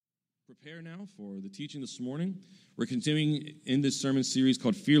Prepare now for the teaching this morning. We're continuing in this sermon series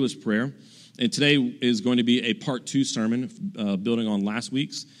called Fearless Prayer, and today is going to be a part 2 sermon building on last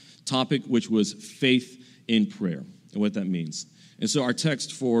week's topic, which was faith in prayer and what that means. And so our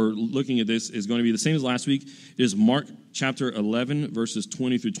text for looking at this is going to be the same as last week. It is Mark chapter 11, verses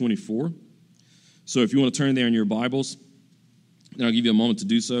 20 through 24. So if you want to turn there in your Bibles, then I'll give you a moment to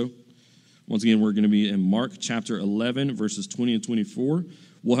do so. Once again, we're going to be in Mark chapter 11, verses 20 and 24.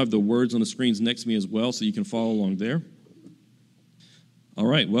 We'll have the words on the screens next to me as well, so you can follow along there. All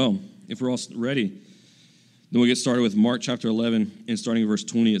right, well, if we're all ready, then we'll get started with Mark chapter 11, and starting in verse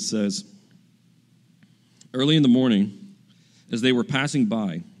 20, it says, "Early in the morning, as they were passing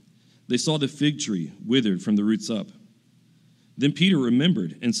by, they saw the fig tree withered from the roots up. Then Peter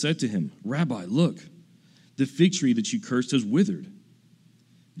remembered and said to him, 'Rabbi, look, the fig tree that you cursed has withered.'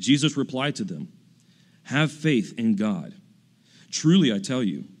 Jesus replied to them, 'Have faith in God. Truly, I tell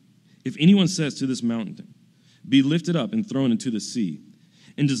you, if anyone says to this mountain, be lifted up and thrown into the sea,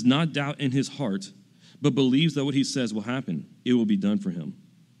 and does not doubt in his heart, but believes that what he says will happen, it will be done for him.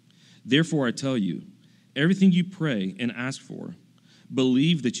 Therefore, I tell you, everything you pray and ask for,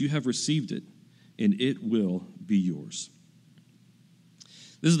 believe that you have received it, and it will be yours.'"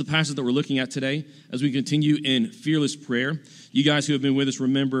 This is the passage that we're looking at today as we continue in fearless prayer. You guys who have been with us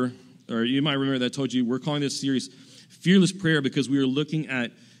remember, or you might remember that I told you, we're calling this series Fearless Prayer because we are looking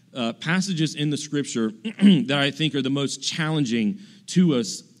at passages in the Scripture that I think are the most challenging to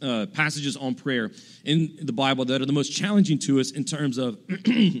us, passages on prayer in the Bible that are the most challenging to us in terms of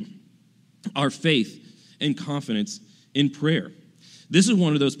our faith and confidence in prayer. This is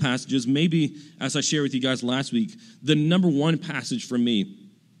one of those passages, maybe, as I shared with you guys last week, the number one passage for me,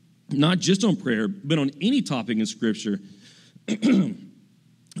 not just on prayer, but on any topic in Scripture that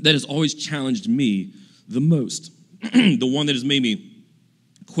has always challenged me the most. The one that has made me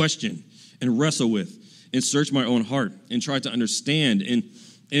question and wrestle with and search my own heart and try to understand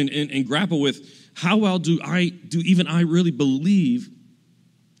and grapple with how well do even I really believe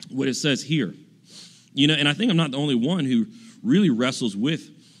what it says here. You know, and I think I'm not the only one who really wrestles with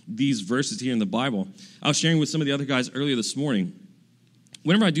these verses here in the Bible. I was sharing with some of the other guys earlier this morning.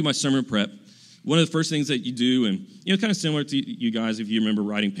 Whenever I do my sermon prep, one of the first things that you do, and kind of similar to you guys if you remember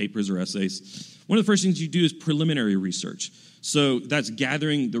writing papers or essays, one of the first things you do is preliminary research. So that's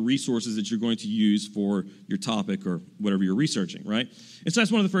gathering the resources that you're going to use for your topic or whatever you're researching, right? And so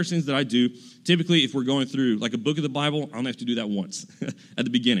that's one of the first things that I do. Typically, if we're going through like a book of the Bible, I only have to do that once at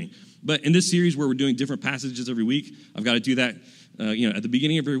the beginning. But in this series where we're doing different passages every week, I've got to do that at the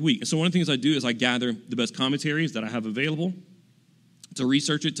beginning of every week. And so one of the things I do is I gather the best commentaries that I have available to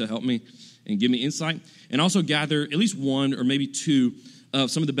research it, to help me and give me insight, and also gather at least one or maybe two of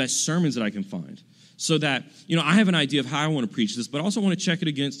some of the best sermons that I can find, so that, I have an idea of how I want to preach this, but I also want to check it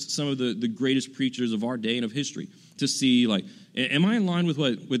against some of the greatest preachers of our day and of history to see, like, am I in line with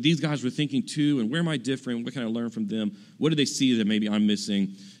what these guys were thinking too, and where am I different? What can I learn from them? What do they see that maybe I'm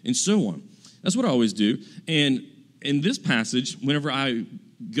missing? And so on. That's what I always do. And in this passage, whenever I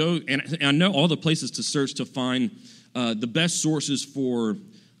go, and I know all the places to search to find the best sources for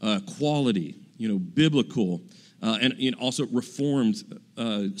quality, biblical, and also reformed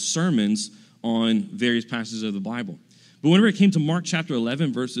sermons on various passages of the Bible. But whenever it came to Mark chapter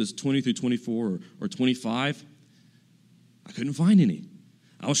 11, verses 20 through 24 or 25, I couldn't find any.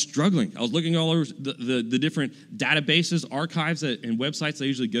 I was struggling. I was looking all over the different databases, archives, and websites I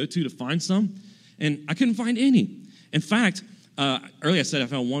usually go to find some, and I couldn't find any. In fact, earlier I said I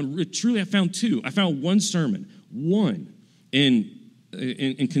found one. Truly, I found two. I found one sermon,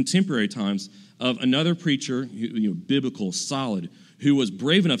 in contemporary times, of another preacher, biblical, solid, who was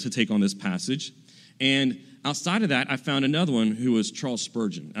brave enough to take on this passage. And outside of that, I found another one who was Charles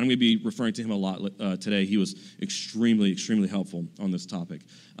Spurgeon. I'm going to be referring to him a lot today. He was extremely, extremely helpful on this topic.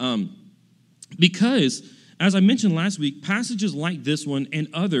 Because, as I mentioned last week, passages like this one and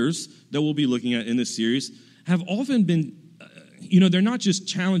others that we'll be looking at in this series have often been, they're not just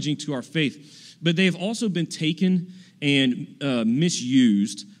challenging to our faith, but they've also been taken and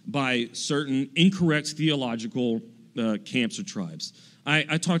misused by certain incorrect theological camps or tribes.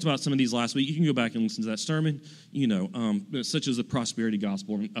 I talked about some of these last week. You can go back and listen to that sermon, such as the prosperity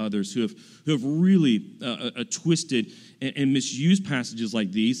gospel and others who have really twisted and misused passages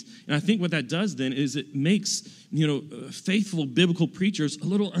like these. And I think what that does then is it makes, faithful biblical preachers a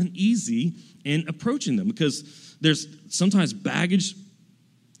little uneasy in approaching them, because there's sometimes baggage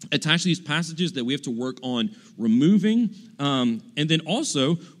attached to these passages that we have to work on removing. And then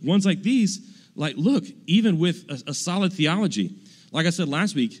also, ones like these, like, look, even with a solid theology, like I said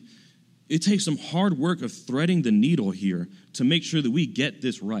last week, it takes some hard work of threading the needle here to make sure that we get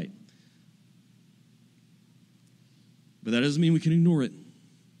this right. but that doesn't mean we can ignore it.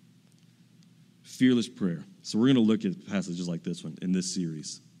 Fearless prayer. So we're going to look at passages like this one in this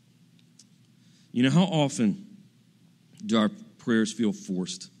series. You know, how often do our prayers feel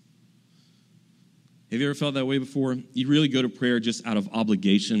forced? Have you ever felt that way before? You really go to prayer just out of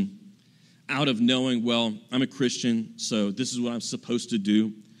obligation, out of knowing, well, I'm a Christian, so this is what I'm supposed to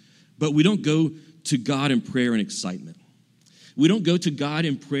do. But we don't go to God in prayer in excitement. We don't go to God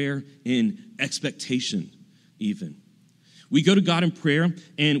in prayer in expectation, even. We go to God in prayer,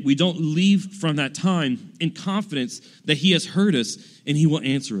 and we don't leave from that time in confidence that he has heard us and he will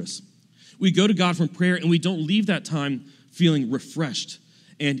answer us. We go to God from prayer, and we don't leave that time feeling refreshed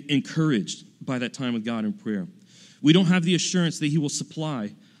and encouraged by that time with God in prayer. We don't have the assurance that he will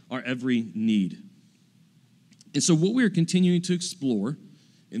supply our every need. And so what we are continuing to explore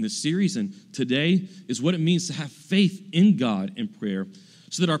in this series and today is what it means to have faith in God in prayer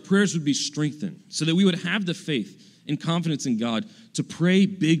so that our prayers would be strengthened, so that we would have the faith and confidence in God to pray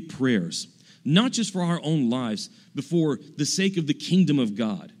big prayers, not just for our own lives, but for the sake of the kingdom of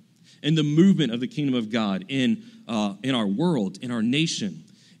God and the movement of the kingdom of God in our world, in our nation,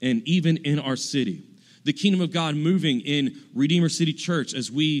 and even in our city. The kingdom of God moving in Redeemer City Church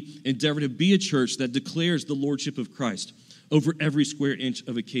as we endeavor to be a church that declares the lordship of Christ over every square inch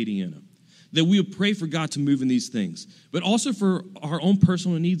of Acadiana. That we would pray for God to move in these things, but also for our own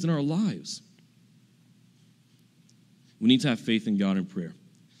personal needs in our lives. We need to have faith in God in prayer.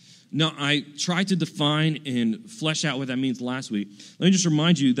 Now, I tried to define and flesh out what that means last week. Let me just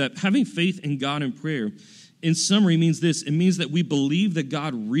remind you that having faith in God in prayer, in summary, means this. It means that we believe that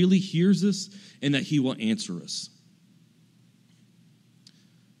God really hears us and that he will answer us.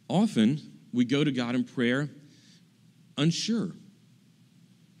 Often, we go to God in prayer unsure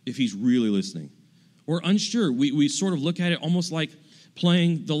if he's really listening. Or unsure. We sort of look at it almost like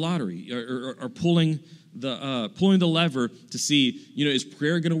playing the lottery or pulling the lever to see, is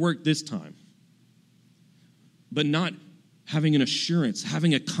prayer going to work this time? But not having an assurance,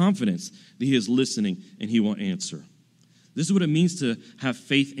 having a confidence that he is listening and he will answer. This is what it means to have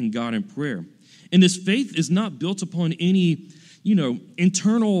faith in God in prayer. And this faith is not built upon any,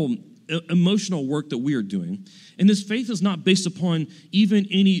 internal emotional work that we are doing. And this faith is not based upon even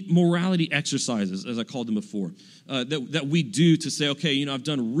any morality exercises, as I called them before, that we do to say, okay, I've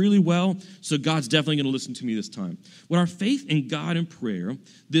done really well, so God's definitely going to listen to me this time. What our faith in God in prayer,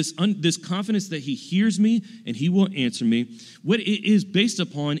 this confidence that he hears me and he will answer me, what it is based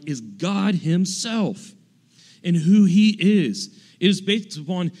upon is God himself and who he is. It is based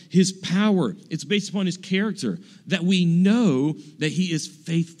upon his power. It's based upon his character, that we know that he is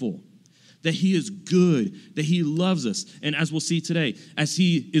faithful, that he is good, that he loves us. And as we'll see today, as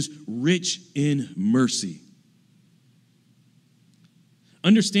he is rich in mercy.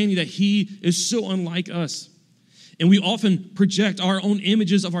 Understanding that he is so unlike us. And we often project our own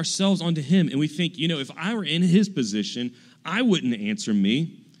images of ourselves onto him. And we think, if I were in his position, I wouldn't answer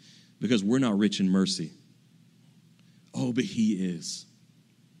me because we're not rich in mercy. Oh, but he is.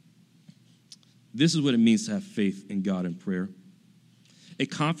 This is what it means to have faith in God in prayer. A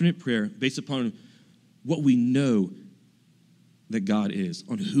confident prayer based upon what we know that God is,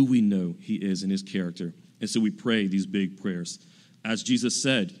 on who we know he is and his character. And so we pray these big prayers. As Jesus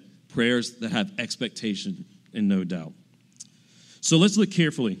said, prayers that have expectation and no doubt. So let's look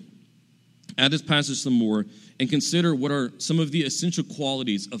carefully at this passage some more and consider what are some of the essential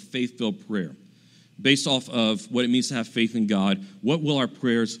qualities of faith-filled prayer. Based off of what it means to have faith in God, what will our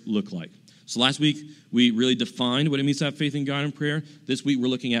prayers look like? So last week, we really defined what it means to have faith in God in prayer. This week, we're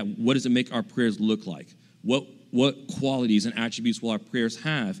looking at what does it make our prayers look like? What qualities and attributes will our prayers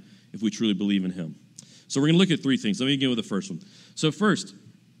have if we truly believe in him? So we're going to look at three things. Let me begin with the first one. So first,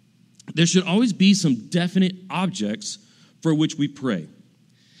 there should always be some definite objects for which we pray.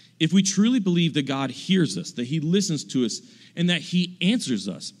 If we truly believe that God hears us, that he listens to us, and that he answers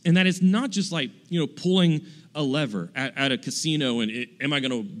us, and that it's not just like, pulling a lever at a casino and am I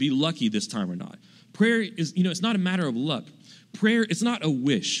going to be lucky this time or not? Prayer is, it's not a matter of luck. Prayer, it's not a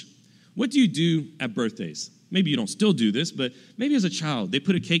wish. What do you do at birthdays? Maybe you don't still do this, but maybe as a child, they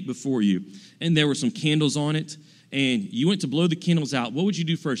put a cake before you, and there were some candles on it, and you went to blow the candles out. What would you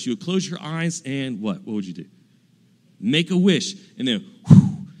do first? You would close your eyes and what? What would you do? Make a wish, and then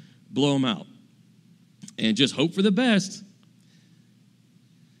blow them out. And just hope for the best.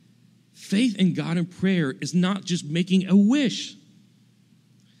 Faith in God in prayer is not just making a wish.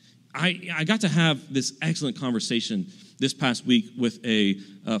 I got to have this excellent conversation this past week with a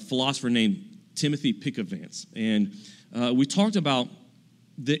philosopher named Timothy Pickavance. And we talked about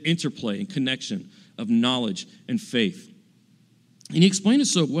the interplay and connection of knowledge and faith. And he explained it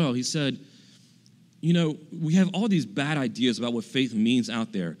so well. He said, we have all these bad ideas about what faith means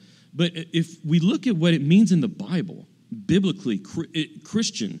out there. But if we look at what it means in the Bible, biblically,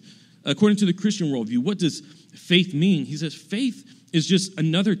 Christian, according to the Christian worldview, what does faith mean? He says faith is just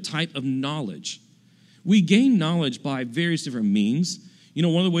another type of knowledge. We gain knowledge by various different means.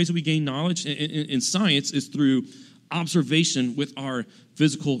 One of the ways that we gain knowledge in science is through observation with our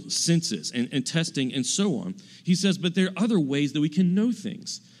physical senses and testing and so on. He says, but there are other ways that we can know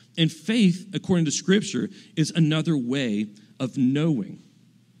things. And faith, according to Scripture, is another way of knowing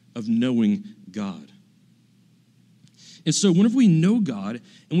God. And so whenever we know God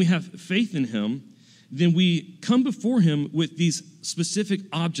and we have faith in him, then we come before him with these specific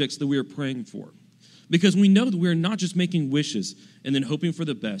objects that we are praying for. Because we know that we are not just making wishes and then hoping for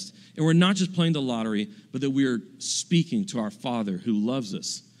the best, and we're not just playing the lottery, but that we are speaking to our Father who loves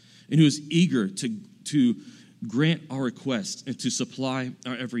us and who is eager to grant our requests and to supply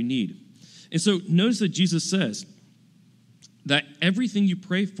our every need. And so notice that Jesus says that everything you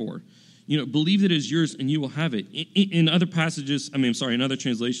pray for, believe that it is yours and you will have it. In other passages, in other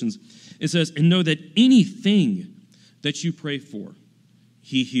translations, it says, and know that anything that you pray for,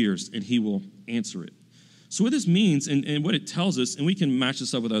 he hears and he will answer it. So what this means and what it tells us, and we can match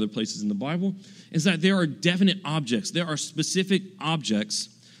this up with other places in the Bible, is that there are definite objects. There are specific objects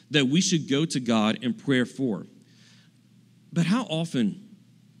that we should go to God in prayer for. But how often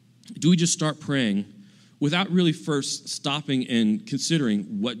do we just start praying without really first stopping and considering,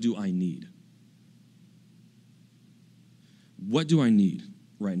 what do I need? What do I need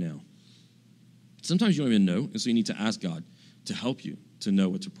right now? Sometimes you don't even know, and so you need to ask God to help you to know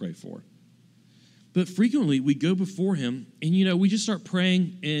what to pray for. But frequently, we go before him, and, we just start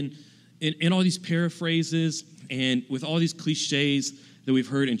praying in all these paraphrases and with all these cliches that we've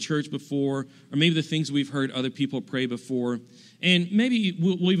heard in church before, or maybe the things we've heard other people pray before. And maybe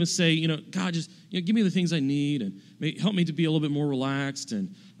we'll even say, God, just give me the things I need, and help me to be a little bit more relaxed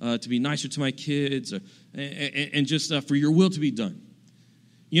and to be nicer to my kids, and just for your will to be done.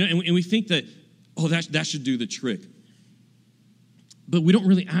 And we think that, that should do the trick. But we don't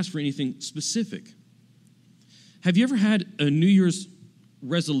really ask for anything specific. Have you ever had a New Year's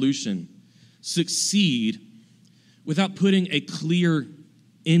resolution succeed without putting a clear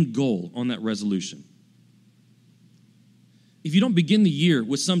end goal on that resolution? If you don't begin the year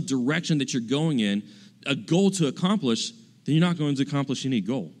with some direction that you're going in, a goal to accomplish, then you're not going to accomplish any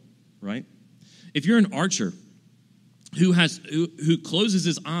goal, right? If you're an archer who closes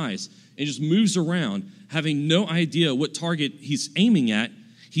his eyes and just moves around, having no idea what target he's aiming at,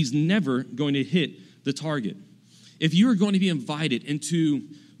 he's never going to hit the target. If you are going to be invited into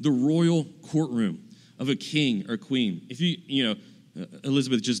the royal courtroom of a king or queen, if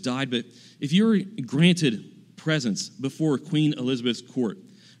Elizabeth just died, but if you're granted presence before Queen Elizabeth's court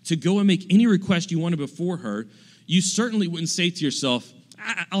to go and make any request you wanted before her, you certainly wouldn't say to yourself,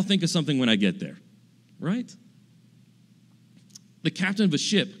 I'll think of something when I get there, right? The captain of a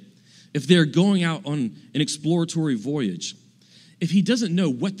ship, if they're going out on an exploratory voyage, if he doesn't know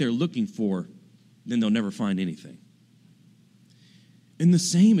what they're looking for, then they'll never find anything. And the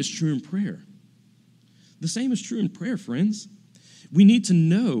same is true in prayer. The same is true in prayer, friends. We need to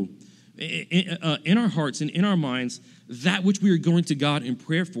know in our hearts and in our minds that which we are going to God in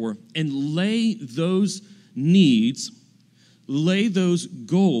prayer for, and lay those needs, lay those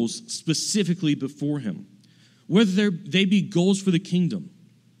goals specifically before him. Whether they be goals for the kingdom,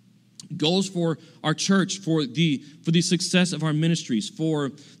 goals for our church, for the success of our ministries,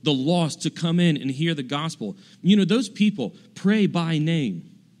 for the lost to come in and hear the gospel. Those people pray by name.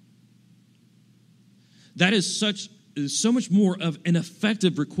 That is so much more of an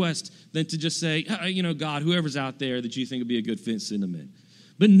effective request than to just say, God, whoever's out there that you think would be a good fit, send them in.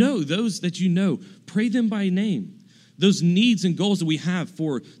 But no, those that pray them by name. Those needs and goals that we have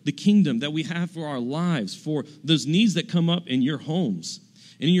for the kingdom, that we have for our lives, for those needs that come up in your homes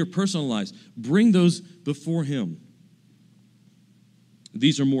and in your personal lives, bring those before him.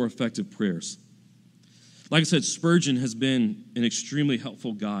 These are more effective prayers. Like I said, Spurgeon has been an extremely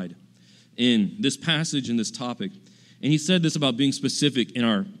helpful guide in this passage and this topic. And he said this about being specific in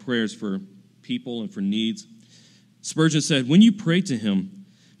our prayers for people and for needs. Spurgeon said, when you pray to him,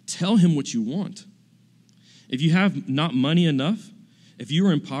 tell him what you want. If you have not money enough, if you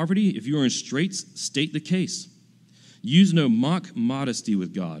are in poverty, if you are in straits, state the case. Use no mock modesty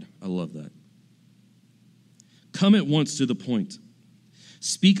with God. I love that. Come at once to the point.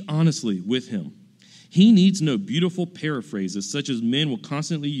 Speak honestly with him. He needs no beautiful paraphrases such as men will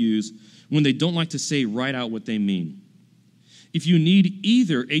constantly use when they don't like to say right out what they mean. If you need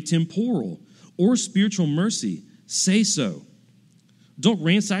either a temporal or spiritual mercy, say so. Don't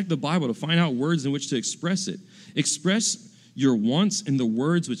ransack the Bible to find out words in which to express it. Express your wants in the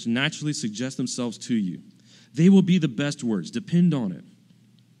words which naturally suggest themselves to you. They will be the best words. Depend on it.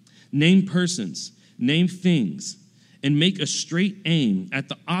 Name persons, name things, and make a straight aim at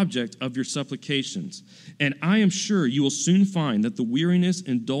the object of your supplications. And I am sure you will soon find that the weariness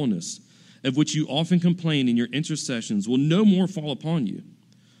and dullness of which you often complain in your intercessions will no more fall upon you,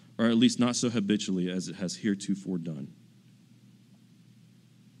 or at least not so habitually as it has heretofore done.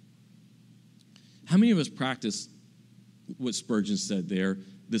 How many of us practice what Spurgeon said there,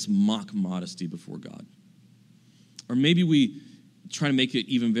 this mock modesty before God? Or maybe we try to make it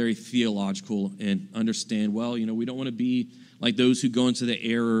even very theological and understand, well, we don't want to be like those who go into the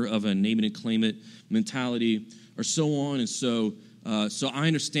error of a name it and claim it mentality, or so on. And so I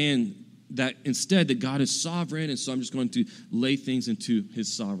understand that instead that God is sovereign, and so I'm just going to lay things into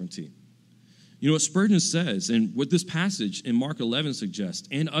his sovereignty. You know what Spurgeon says, and what this passage in Mark 11 suggests,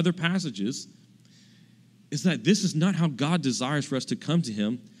 and other passages, is that this is not how God desires for us to come to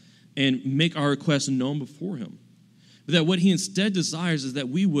him and make our requests known before him. But that what he instead desires is that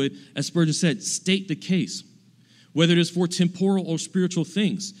we would, as Spurgeon said, state the case, whether it is for temporal or spiritual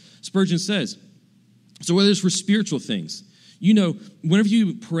things. Spurgeon says, so whether it's for spiritual things, whenever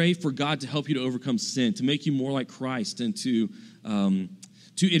you pray for God to help you to overcome sin, to make you more like Christ, and to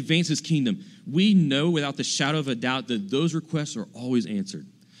advance his kingdom, we know without the shadow of a doubt that those requests are always answered.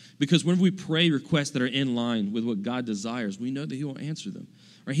 Because whenever we pray requests that are in line with what God desires, we know that he will answer them.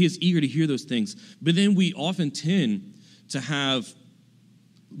 Right? He is eager to hear those things. But then we often tend to have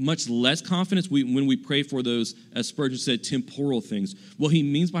much less confidence when we pray for those, as Spurgeon said, temporal things. What he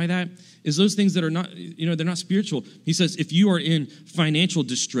means by that is those things that are not, they're not spiritual. He says, if you are in financial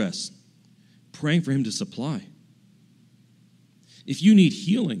distress, praying for him to supply. If you need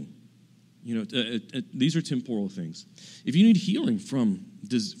healing, these are temporal things. If you need healing from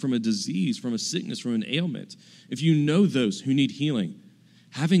a disease, from a sickness, from an ailment, if you know those who need healing,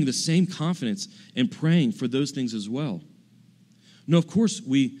 having the same confidence and praying for those things as well. No, of course,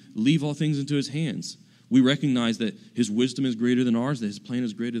 we leave all things into his hands. We recognize that his wisdom is greater than ours, that his plan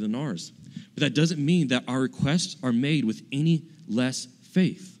is greater than ours. But that doesn't mean that our requests are made with any less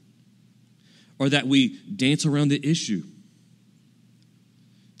faith, or that we dance around the issue,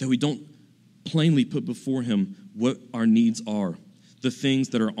 that we don't plainly put before him what our needs are, the things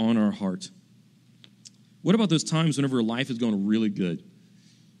that are on our heart. What about those times whenever life is going really good?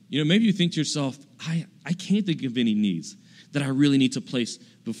 Maybe you think to yourself, I can't think of any needs that I really need to place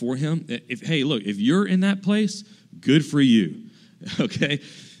before him. If you're in that place, good for you, okay?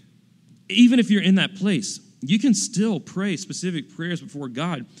 Even if you're in that place, you can still pray specific prayers before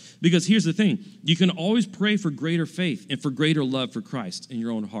God, because here's the thing. You can always pray for greater faith and for greater love for Christ in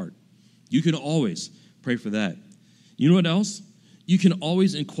your own heart. You can always pray for that. You know what else? You can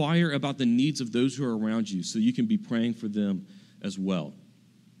always inquire about the needs of those who are around you, so you can be praying for them as well.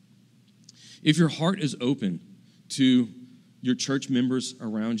 If your heart is open to your church members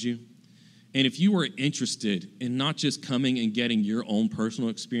around you, and if you are interested in not just coming and getting your own personal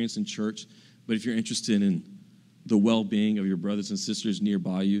experience in church, but if you're interested in the well-being of your brothers and sisters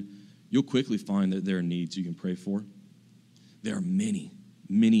nearby you, you'll quickly find that there are needs you can pray for. There are many,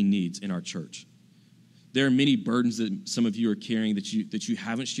 many needs in our church. There are many burdens that some of you are carrying that you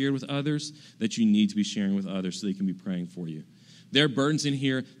haven't shared with others, that you need to be sharing with others so they can be praying for you. There are burdens in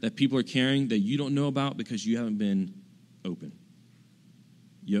here that people are carrying that you don't know about because you haven't been open.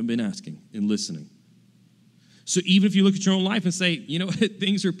 You haven't been asking and listening. So even if you look at your own life and say,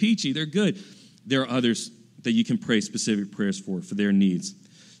 things are peachy, they're good, there are others that you can pray specific prayers for their needs.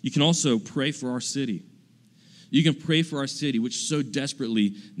 You can also pray for our city. You can pray for our city, which so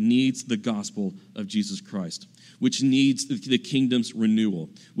desperately needs the gospel of Jesus Christ, which needs the kingdom's renewal,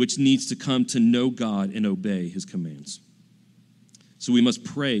 which needs to come to know God and obey his commands. So we must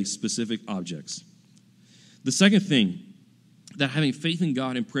pray specific objects. The second thing that having faith in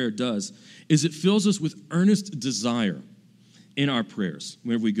God in prayer does is it fills us with earnest desire in our prayers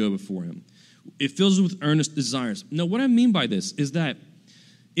whenever we go before him. It fills us with earnest desires. Now, what I mean by this is that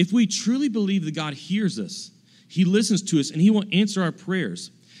if we truly believe that God hears us, he listens to us, and he will answer our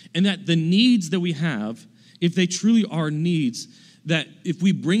prayers, and that the needs that we have, if they truly are needs, that if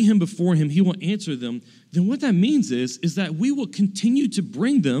we bring him before him, he will answer them, then what that means is that we will continue to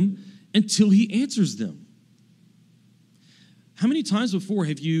bring them until he answers them. How many times before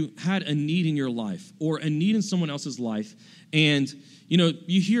have you had a need in your life or a need in someone else's life, and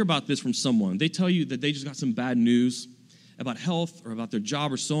you hear about this from someone. They tell you that they just got some bad news about health or about their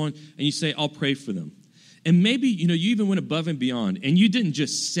job or so on, and you say, I'll pray for them. And maybe, you even went above and beyond, and you didn't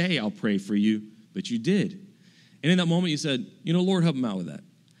just say, I'll pray for you, but you did. And in that moment, you said, Lord, help him out with that.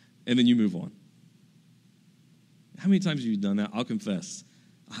 And then you move on. How many times have you done that? I'll confess,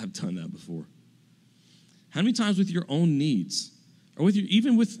 I've done that before. How many times with your own needs, or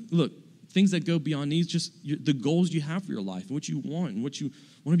even with things that go beyond needs, just the goals you have for your life, and what you want, and what you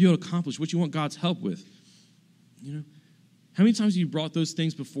want to be able to accomplish, what you want God's help with. How many times have you brought those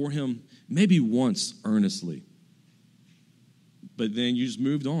things before him, maybe once earnestly, but then you just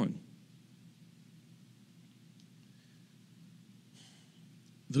moved on?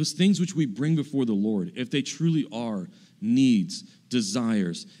 Those things which we bring before the Lord, if they truly are needs,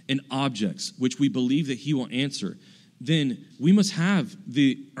 desires, and objects which we believe that he will answer, then we must have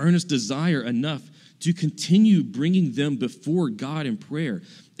the earnest desire enough to continue bringing them before God in prayer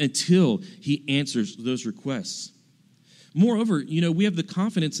until he answers those requests. Moreover, we have the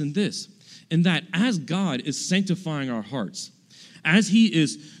confidence in this, in that as God is sanctifying our hearts, as he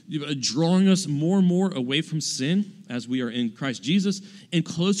is drawing us more and more away from sin as we are in Christ Jesus and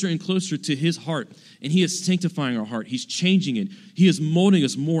closer to his heart, and he is sanctifying our heart. He's changing it. He is molding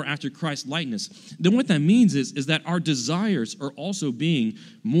us more after Christ's likeness. Then what that means is that our desires are also being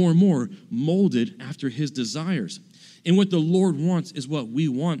more and more molded after his desires. And what the Lord wants is what we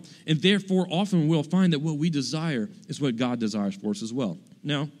want. And therefore, often we'll find that what we desire is what God desires for us as well.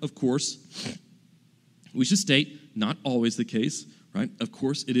 Now, of course, we should state, not always the case, right? Of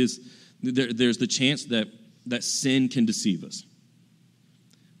course, it is. There's the chance that sin can deceive us.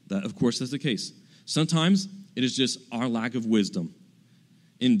 That, of course, that's the case. Sometimes it is just our lack of wisdom.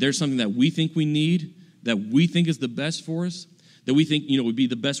 And there's something that we think we need, that we think is the best for us, that we think, would be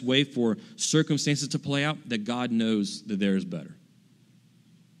the best way for circumstances to play out, that God knows that there is better.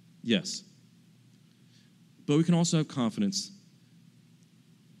 Yes. But we can also have confidence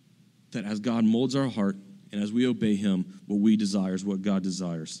that as God molds our heart and as we obey him, what we desire is what God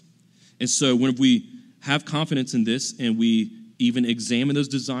desires. And so when we have confidence in this and we even examine those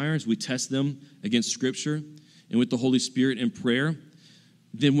desires, we test them against Scripture and with the Holy Spirit in prayer,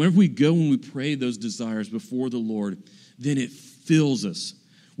 then whenever we go and we pray those desires before the Lord, then it fills us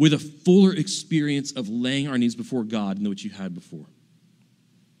with a fuller experience of laying our needs before God than what you had before.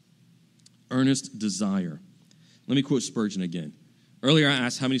 Earnest desire. Let me quote Spurgeon again. Earlier I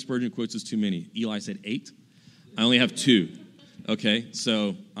asked how many Spurgeon quotes is too many. Eli said 8. I only have 2. Okay,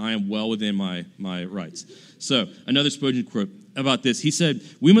 so I am well within my rights. So another Spurgeon quote about this. He said,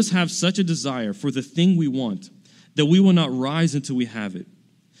 "We must have such a desire for the thing we want that we will not rise until we have it,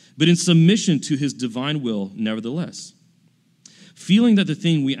 but in submission to his divine will nevertheless. Feeling that the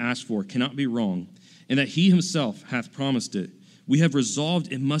thing we ask for cannot be wrong, and that he himself hath promised it, we have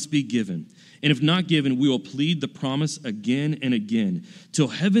resolved it must be given. And if not given, we will plead the promise again and again, till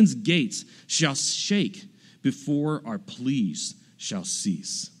heaven's gates shall shake before our pleas shall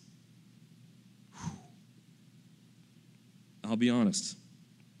cease." Whew. I'll be honest.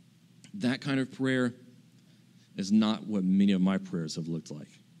 That kind of prayer is not what many of my prayers have looked like.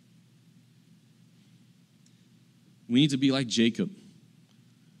 We need to be like Jacob,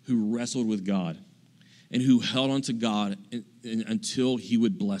 who wrestled with God and who held on to God until he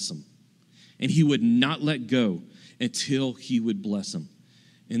would bless him. And he would not let go until he would bless him.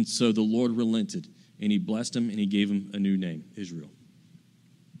 And so the Lord relented, and he blessed him, and he gave him a new name, Israel.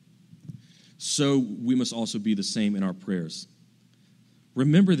 So we must also be the same in our prayers.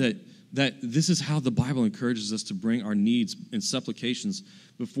 Remember that this is how the Bible encourages us to bring our needs and supplications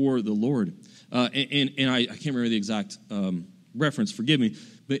before the Lord. And I can't remember the exact reference, forgive me,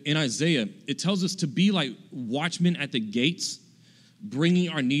 but in Isaiah, it tells us to be like watchmen at the gates, bringing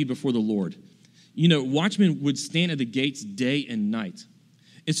our need before the Lord. Watchmen would stand at the gates day and night.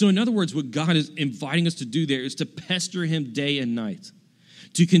 And so, in other words, what God is inviting us to do there is to pester him day and night,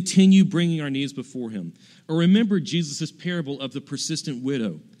 to continue bringing our needs before him. Or remember Jesus' parable of the persistent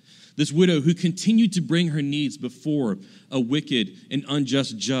widow, this widow who continued to bring her needs before a wicked and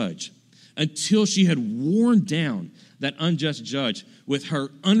unjust judge until she had worn down that unjust judge with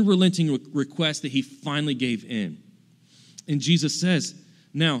her unrelenting request that he finally gave in. And Jesus says,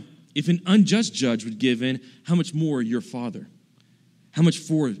 now, if an unjust judge would give in, how much more your Father? How much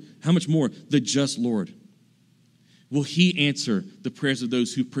more the just Lord? Will he answer the prayers of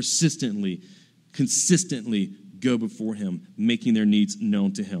those who persistently, consistently go before him, making their needs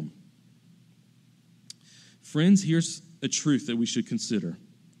known to him? Friends, here's a truth that we should consider.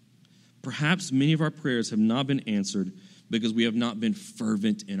 Perhaps many of our prayers have not been answered because we have not been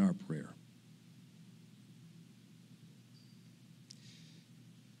fervent in our prayer.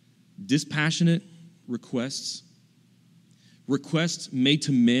 Dispassionate requests made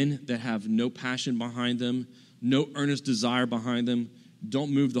to men that have no passion behind them, no earnest desire behind them,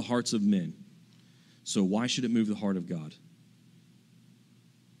 don't move the hearts of men. So why should it move the heart of God?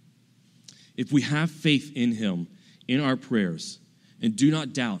 If we have faith in him, in our prayers, and do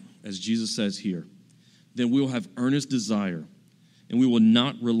not doubt, as Jesus says here, then we will have earnest desire, and we will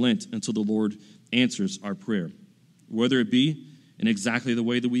not relent until the Lord answers our prayer, whether it be in exactly the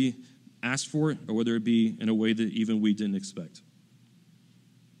way that we asked for it, or whether it be in a way that even we didn't expect.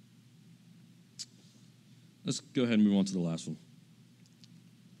 Let's go ahead and move on to the last one.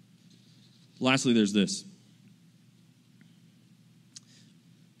 Lastly, there's this.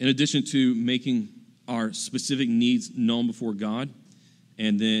 In addition to making our specific needs known before God,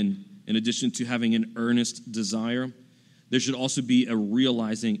 and then in addition to having an earnest desire, there should also be a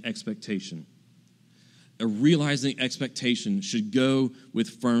realizing expectation. A realizing expectation should go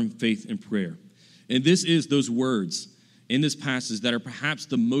with firm faith and prayer. And this is those words in this passage that are perhaps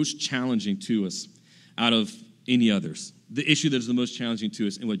the most challenging to us out of any others. The issue that is the most challenging to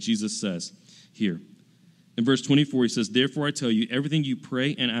us in what Jesus says here. In verse 24, he says, "Therefore I tell you, everything you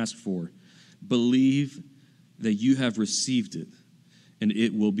pray and ask for, believe that you have received it, and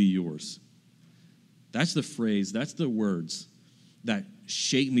it will be yours." That's the phrase, that's the words that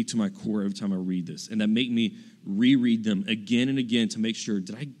shake me to my core every time I read this, and that make me reread them again and again to make sure,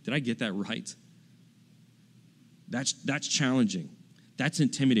 did I get that right? That's challenging. That's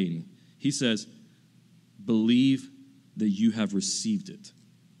intimidating. He says, believe that you have received it.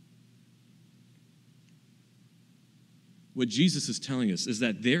 What Jesus is telling us is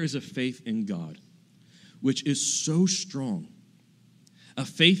that there is a faith in God which is so strong. A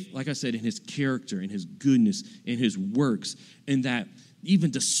faith, like I said, in his character, in his goodness, in his works, and that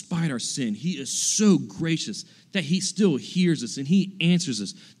even despite our sin, he is so gracious that he still hears us and he answers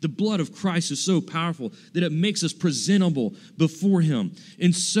us. The blood of Christ is so powerful that it makes us presentable before him.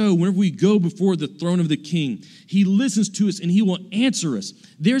 And so whenever we go before the throne of the King, he listens to us and he will answer us.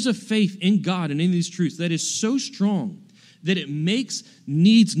 There's a faith in God and in these truths that is so strong that it makes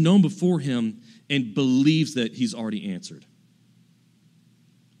needs known before him and believes that he's already answered.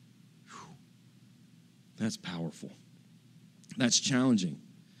 Whew. That's powerful. That's challenging.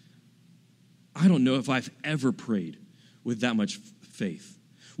 I don't know if I've ever prayed with that much faith,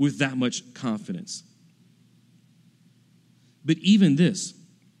 with that much confidence. But even this,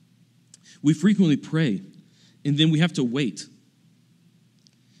 we frequently pray, and then we have to wait.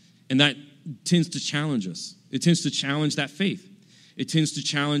 And that tends to challenge us. It tends to challenge that faith. It tends to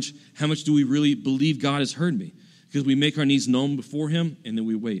challenge how much do we really believe God has heard me? Because we make our needs known before him, and then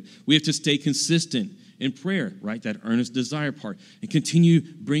we wait. We have to stay consistent in prayer, right? That earnest desire part. And continue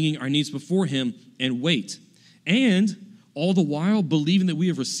bringing our needs before him and wait. And all the while believing that we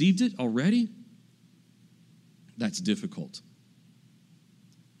have received it already. That's difficult.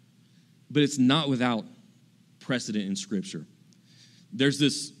 But it's not without precedent in Scripture. There's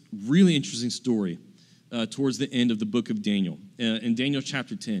this really interesting story towards the end of the book of Daniel. In Daniel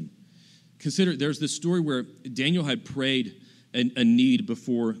chapter 10. Consider, there's this story where Daniel had prayed a need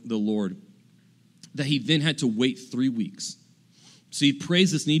before the Lord that he then had to wait 3 weeks. So he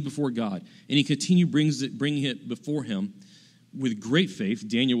prays this need before God, and he continued bringing it before him with great faith.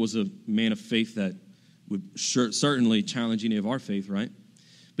 Daniel was a man of faith that would certainly challenge any of our faith, right?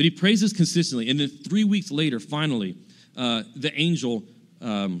 But he prays this consistently, and then 3 weeks later, finally, the angel, I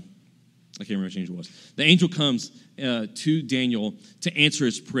can't remember which angel it was. The angel comes to Daniel to answer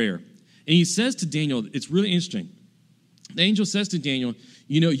his prayer. And he says to Daniel, it's really interesting. The angel says to Daniel,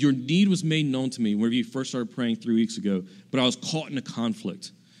 you know, your need was made known to me whenever you first started praying 3 weeks ago, but I was caught in a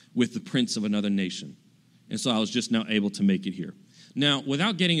conflict with the prince of another nation. And so I was just now able to make it here. Now,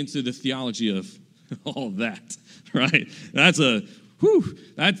 without getting into the theology of all of that, right? That's a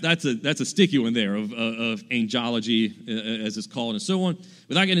sticky one there of angelology, as it's called, and so on.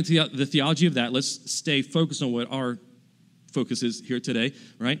 Without getting into the theology of that, let's stay focused on what our focus is here today,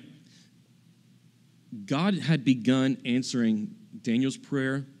 right? God had begun answering Daniel's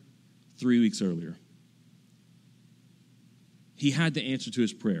prayer 3 weeks earlier. He had the answer to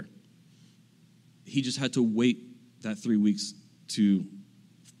his prayer. He just had to wait that 3 weeks to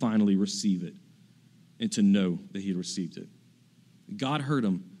finally receive it and to know that he had received it. God heard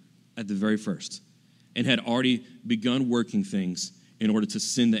him at the very first and had already begun working things in order to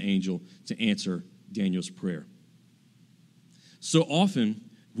send the angel to answer Daniel's prayer. So often,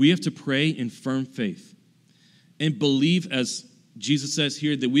 we have to pray in firm faith and believe, as Jesus says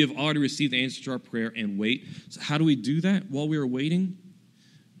here, that we have already received the answer to our prayer and wait. So how do we do that while we are waiting?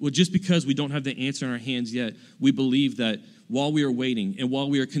 Well, just because we don't have the answer in our hands yet, we believe that while we are waiting and while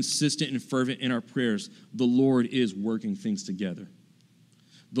we are consistent and fervent in our prayers, the Lord is working things together.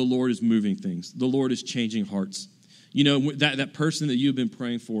 The Lord is moving things. The Lord is changing hearts. You know, that person that you've been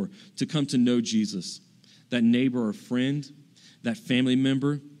praying for to come to know Jesus, that neighbor or friend, that family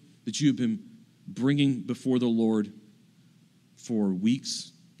member that you've been bringing before the Lord for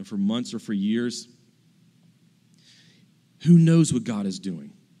weeks or for months or for years. Who knows what God is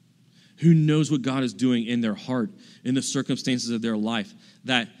doing? Who knows what God is doing in their heart, in the circumstances of their life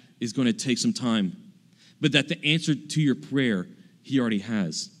that is going to take some time, but that the answer to your prayer, he already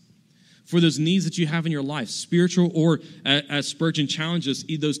has. For those needs that you have in your life, spiritual or, as Spurgeon challenges,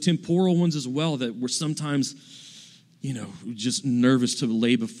 those temporal ones as well that we're sometimes, just nervous to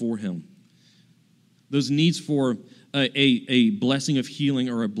lay before him. Those needs for a blessing of healing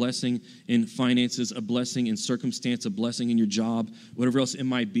or a blessing in finances, a blessing in circumstance, a blessing in your job, whatever else it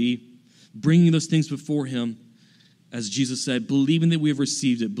might be, bringing those things before him, as Jesus said, believing that we have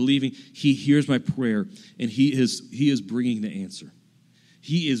received it, believing he hears my prayer, and he is bringing the answer.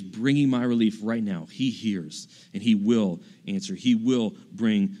 He is bringing my relief right now. He hears, and he will answer. He will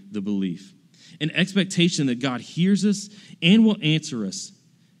bring the belief. An expectation that God hears us and will answer us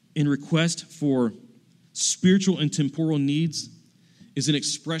in request for spiritual and temporal needs is an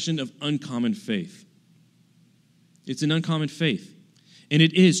expression of uncommon faith. It's an uncommon faith, and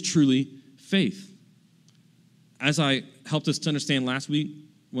it is truly faith. As I helped us to understand last week,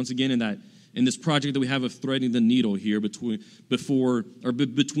 once again in this project that we have of threading the needle here between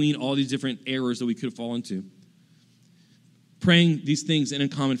all these different errors that we could fall into, praying these things in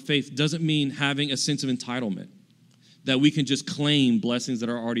uncommon faith doesn't mean having a sense of entitlement, that we can just claim blessings that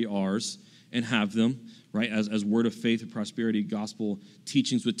are already ours and have them, right, as word of faith and prosperity gospel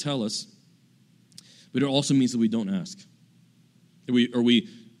teachings would tell us. But it also means that we don't ask. We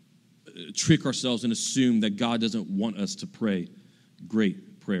trick ourselves and assume that God doesn't want us to pray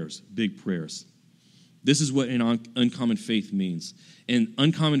great prayers, big prayers. This is what an uncommon faith means. And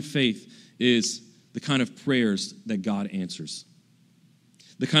uncommon faith is the kind of prayers that God answers.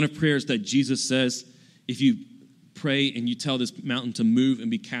 The kind of prayers that Jesus says, if you pray and you tell this mountain to move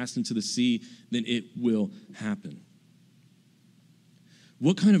and be cast into the sea, then it will happen.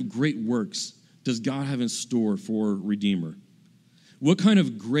 What kind of great works does God have in store for Redeemer? What kind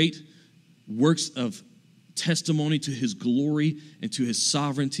of great works of testimony to his glory and to his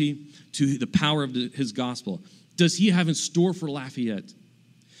sovereignty, to the power of his gospel does he have in store for Lafayette?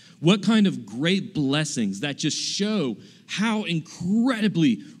 What kind of great blessings that just show how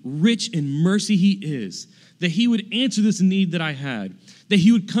incredibly rich in mercy he is, that he would answer this need that I had, that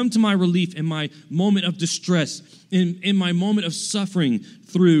he would come to my relief in my moment of distress, in my moment of suffering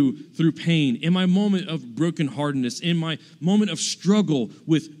through pain, in my moment of brokenheartedness, in my moment of struggle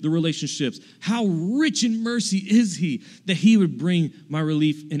with the relationships. How rich in mercy is he that he would bring my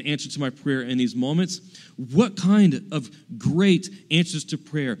relief and answer to my prayer in these moments? What kind of great answers to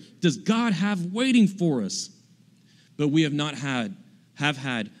prayer does God have waiting for us? But we have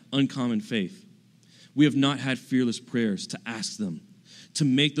had uncommon faith. We have not had fearless prayers to ask them, to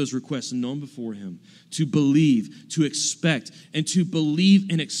make those requests known before him, to believe, to expect, and to believe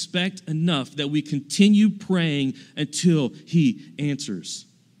and expect enough that we continue praying until he answers.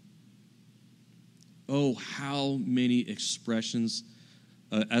 Oh, how many expressions,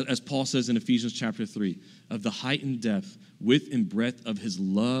 as Paul says in Ephesians chapter 3, of the height and depth, width and breadth of his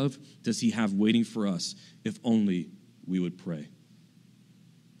love does he have waiting for us if only we would pray.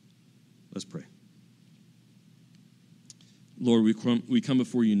 Let's pray. Lord, we come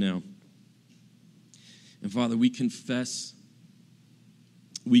before you now. And Father, we confess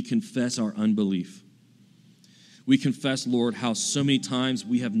our unbelief. We confess, Lord, how so many times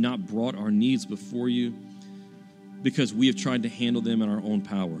we have not brought our needs before you because we have tried to handle them in our own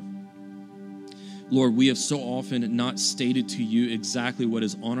power. Lord, we have so often not stated to you exactly what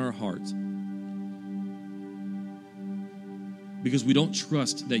is on our heart because we don't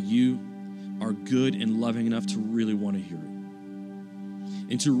trust that you are good and loving enough to really want to hear it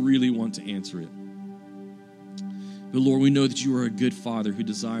and to really want to answer it. But Lord, we know that you are a good Father who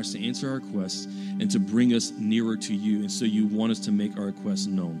desires to answer our requests and to bring us nearer to you, and so you want us to make our requests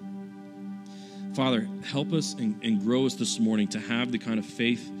known. Father, help us and grow us this morning to have the kind of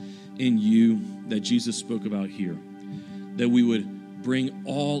faith in you that Jesus spoke about here, that we would bring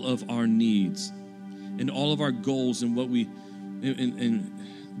all of our needs and all of our goals and what we and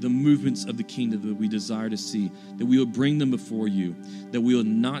the movements of the kingdom that we desire to see, that we would bring them before you, that we would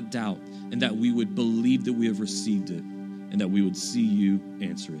not doubt, and that we would believe that we have received it, and that we would see you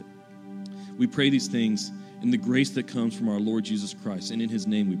answer it. We pray these things in the grace that comes from our Lord Jesus Christ, and in his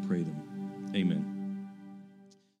name we pray them. Amen.